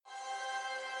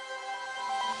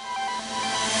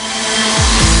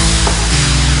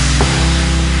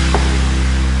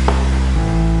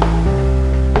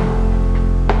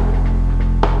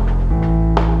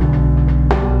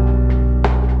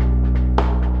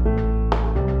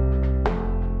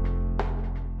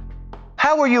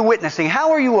How are you witnessing?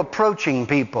 How are you approaching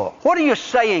people? What are you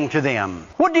saying to them?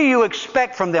 What do you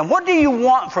expect from them? What do you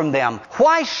want from them?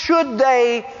 Why should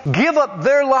they give up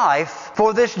their life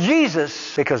for this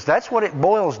Jesus? Because that's what it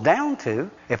boils down to.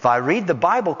 If I read the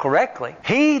Bible correctly,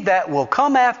 he that will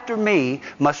come after me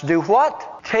must do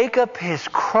what? Take up his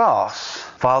cross,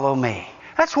 follow me.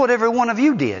 That's what every one of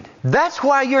you did. That's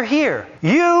why you're here.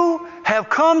 You have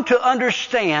come to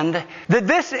understand that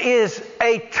this is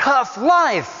a tough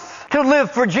life to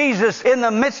live for Jesus in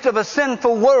the midst of a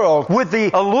sinful world with the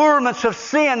allurements of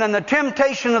sin and the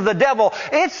temptation of the devil.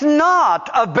 It's not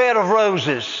a bed of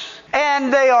roses.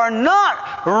 And they are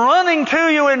not running to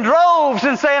you in droves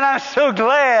and saying, I'm so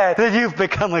glad that you've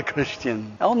become a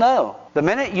Christian. Oh no. The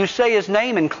minute you say his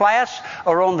name in class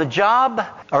or on the job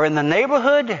or in the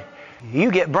neighborhood,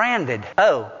 you get branded.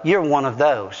 Oh, you're one of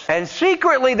those. And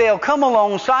secretly they'll come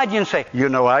alongside you and say, you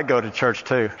know, I go to church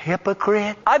too.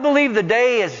 Hypocrite. I believe the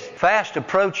day is fast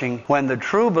approaching when the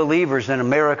true believers in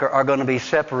America are going to be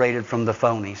separated from the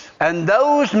phonies. And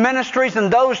those ministries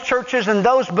and those churches and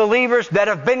those believers that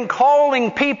have been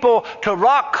calling people to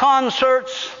rock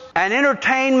concerts and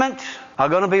entertainment are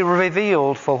going to be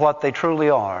revealed for what they truly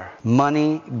are.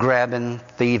 Money-grabbing,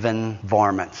 thieving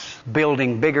varmints.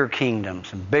 Building bigger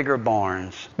kingdoms and bigger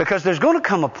barns. Because there's going to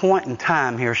come a point in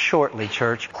time here shortly,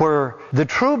 church, where the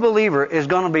true believer is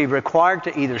going to be required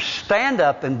to either stand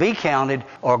up and be counted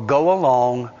or go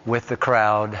along with the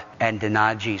crowd and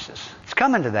deny Jesus. It's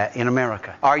coming to that in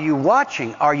America. Are you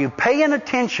watching? Are you paying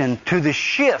attention to the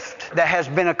shift that has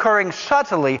been occurring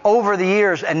subtly over the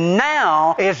years and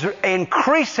now is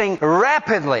increasing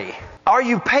rapidly? Are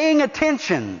you paying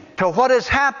attention to what is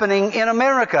happening in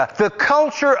America? The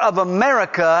culture of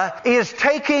America is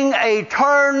taking a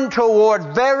turn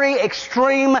toward very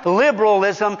extreme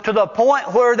liberalism to the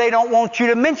point where they don't want you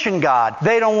to mention God.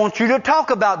 They don't want you to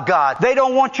talk about God. They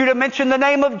don't want you to mention the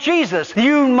name of Jesus.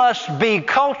 You must be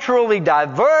culturally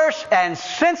diverse and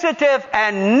sensitive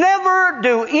and never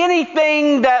do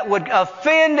anything that would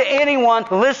offend anyone.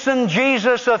 Listen,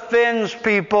 Jesus offends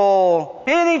people.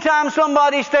 Anytime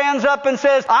somebody stands up and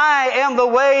says, I am the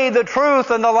way, the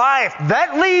truth, and the life,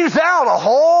 that leaves out a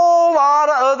whole lot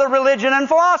of other religion and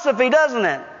philosophy, doesn't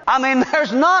it? I mean,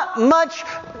 there's not much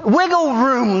wiggle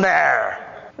room there.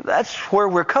 That's where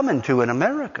we're coming to in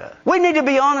America. We need to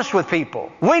be honest with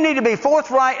people. We need to be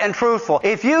forthright and truthful.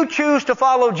 If you choose to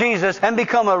follow Jesus and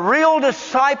become a real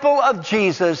disciple of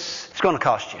Jesus, it's going to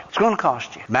cost you. It's going to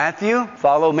cost you. Matthew,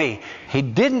 follow me. He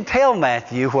didn't tell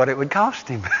Matthew what it would cost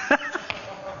him.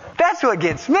 That's what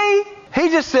gets me. He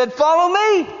just said, follow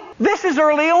me. This is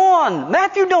early on.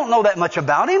 Matthew don't know that much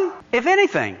about him, if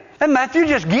anything. And Matthew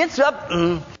just gets up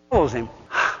and follows him.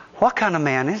 What kind of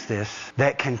man is this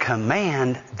that can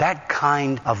command that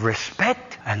kind of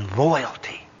respect and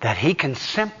loyalty that he can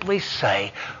simply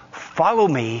say, follow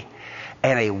me,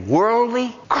 and a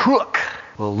worldly crook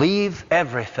will leave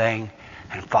everything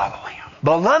and follow him?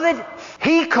 Beloved,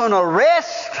 he can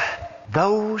arrest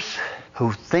those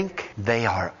who think they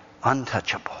are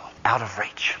untouchable, out of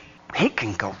reach. He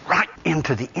can go right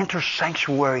into the inner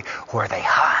sanctuary where they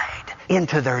hide,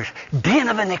 into their den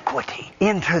of iniquity,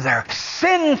 into their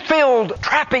sin-filled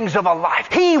trappings of a life.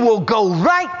 He will go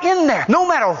right in there, no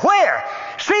matter where.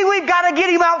 See, we've got to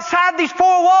get him outside these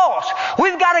four walls.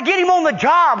 We've got to get him on the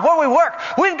job where we work.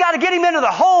 We've got to get him into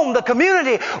the home, the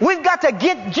community. We've got to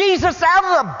get Jesus out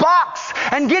of the box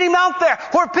and get him out there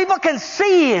where people can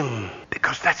see him.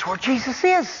 Because that's where Jesus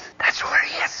is. That's where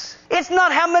he is. It's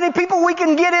not how many people we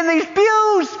can get in these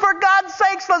pews. For God's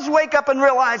sakes, let's wake up and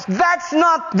realize that's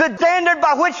not the standard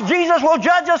by which Jesus will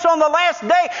judge us on the last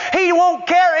day. He won't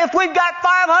care if we've got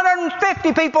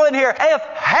 550 people in here. If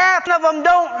half of them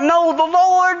don't know the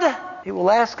Lord, He will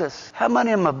ask us, how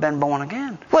many of them have been born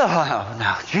again? Well,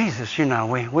 now, Jesus, we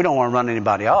don't want to run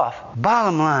anybody off.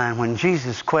 Bottom line, when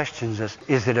Jesus questions us,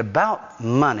 is it about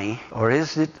money or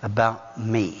is it about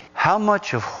me? How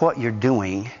much of what you're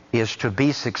doing is to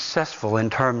be successful in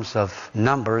terms of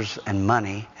numbers and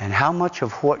money, and how much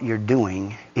of what you're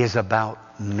doing is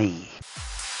about me?